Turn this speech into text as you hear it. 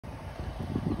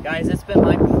Guys, it's been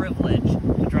my privilege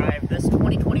to drive this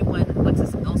 2021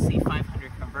 Lexus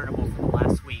LC500 Convertible for the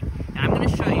last week. And I'm going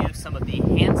to show you some of the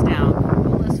hands down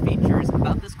coolest features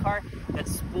about this car that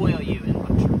spoil you in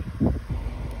luxury.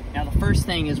 Now the first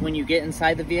thing is when you get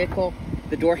inside the vehicle,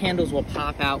 the door handles will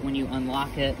pop out when you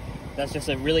unlock it. That's just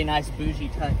a really nice bougie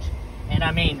touch. And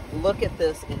I mean, look at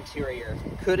this interior.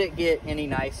 Could it get any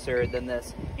nicer than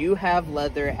this? You have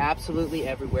leather absolutely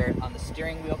everywhere on the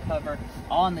steering wheel cover,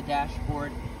 all on the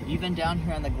dashboard, even down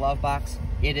here on the glove box.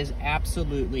 It is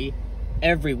absolutely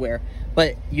everywhere.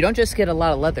 But you don't just get a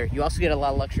lot of leather, you also get a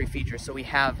lot of luxury features. So we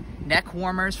have neck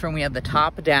warmers from we have the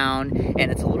top down,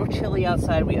 and it's a little chilly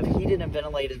outside. We have heated and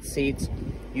ventilated seats.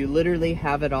 You literally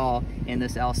have it all in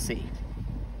this LC.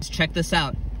 Just check this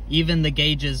out. Even the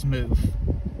gauges move.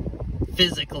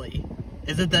 Physically.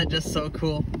 Isn't that just so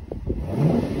cool?